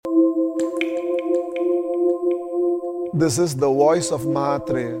This is the voice of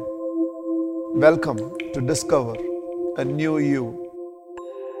Mahatreya. Welcome to discover a new you.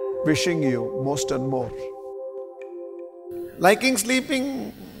 Wishing you most and more. Liking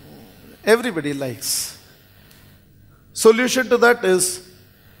sleeping, everybody likes. Solution to that is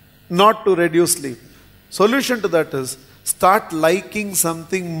not to reduce sleep. Solution to that is start liking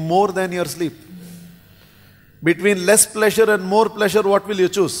something more than your sleep. Between less pleasure and more pleasure, what will you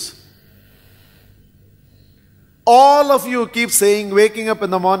choose? All of you keep saying waking up in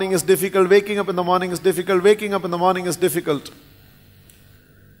the morning is difficult, waking up in the morning is difficult, waking up in the morning is difficult.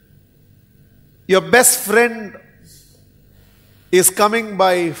 Your best friend is coming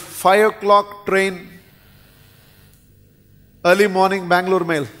by 5 o'clock train, early morning Bangalore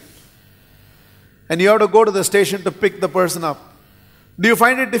mail. And you have to go to the station to pick the person up. Do you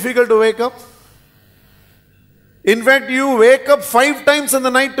find it difficult to wake up? In fact, you wake up 5 times in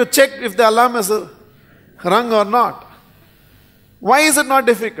the night to check if the alarm has rung or not. Why is it not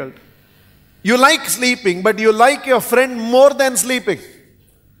difficult? You like sleeping, but you like your friend more than sleeping.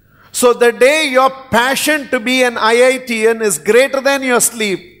 So the day your passion to be an IITian is greater than your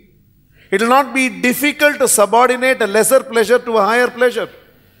sleep, it will not be difficult to subordinate a lesser pleasure to a higher pleasure.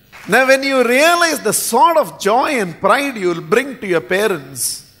 Now when you realize the sort of joy and pride you will bring to your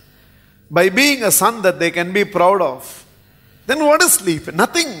parents by being a son that they can be proud of, then what is sleep?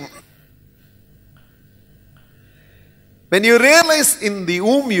 Nothing. When you realize in the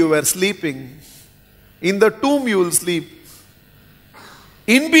womb you were sleeping, in the tomb you will sleep.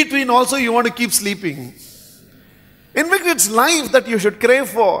 In between also you want to keep sleeping. In fact, it's life that you should crave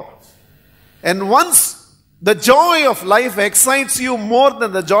for. And once the joy of life excites you more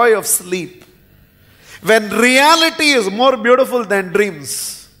than the joy of sleep, when reality is more beautiful than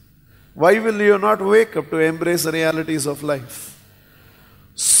dreams, why will you not wake up to embrace the realities of life?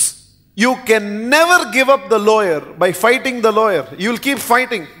 You can never give up the lawyer by fighting the lawyer. You will keep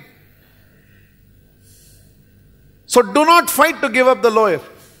fighting. So do not fight to give up the lawyer.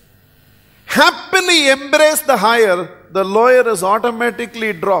 Happily embrace the higher, the lawyer is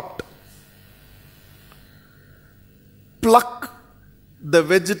automatically dropped. Pluck the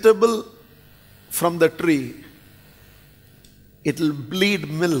vegetable from the tree. It will bleed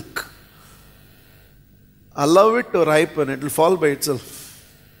milk. Allow it to ripen, it will fall by itself.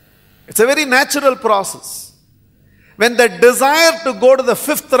 It's a very natural process. When the desire to go to the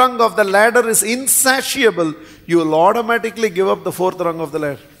 5th rung of the ladder is insatiable, you will automatically give up the 4th rung of the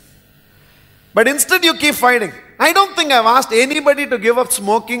ladder. But instead you keep fighting. I don't think I've asked anybody to give up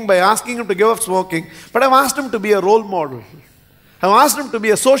smoking by asking him to give up smoking, but I've asked him to be a role model. I've asked him to be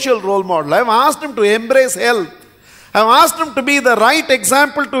a social role model. I've asked him to embrace health. I've asked him to be the right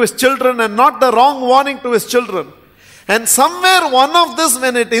example to his children and not the wrong warning to his children. And somewhere one of this,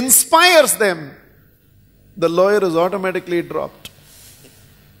 when it inspires them, the lawyer is automatically dropped.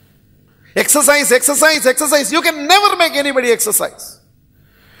 Exercise, exercise, exercise. You can never make anybody exercise.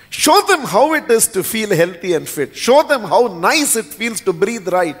 Show them how it is to feel healthy and fit. Show them how nice it feels to breathe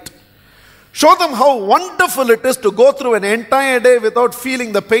right. Show them how wonderful it is to go through an entire day without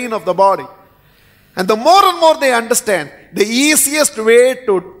feeling the pain of the body. And the more and more they understand, the easiest way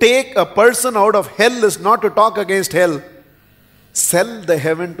to take a person out of hell is not to talk against hell. Sell the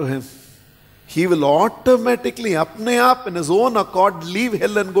heaven to him. He will automatically, apne aap, in his own accord, leave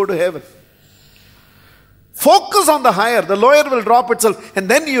hell and go to heaven. Focus on the higher. The lower will drop itself. And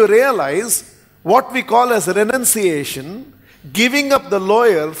then you realize what we call as renunciation, giving up the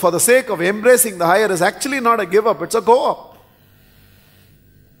lower for the sake of embracing the higher, is actually not a give up, it's a go up.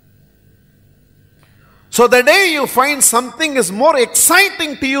 So the day you find something is more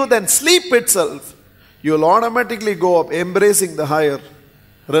exciting to you than sleep itself, you will automatically go up, embracing the higher,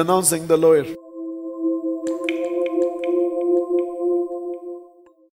 renouncing the lower.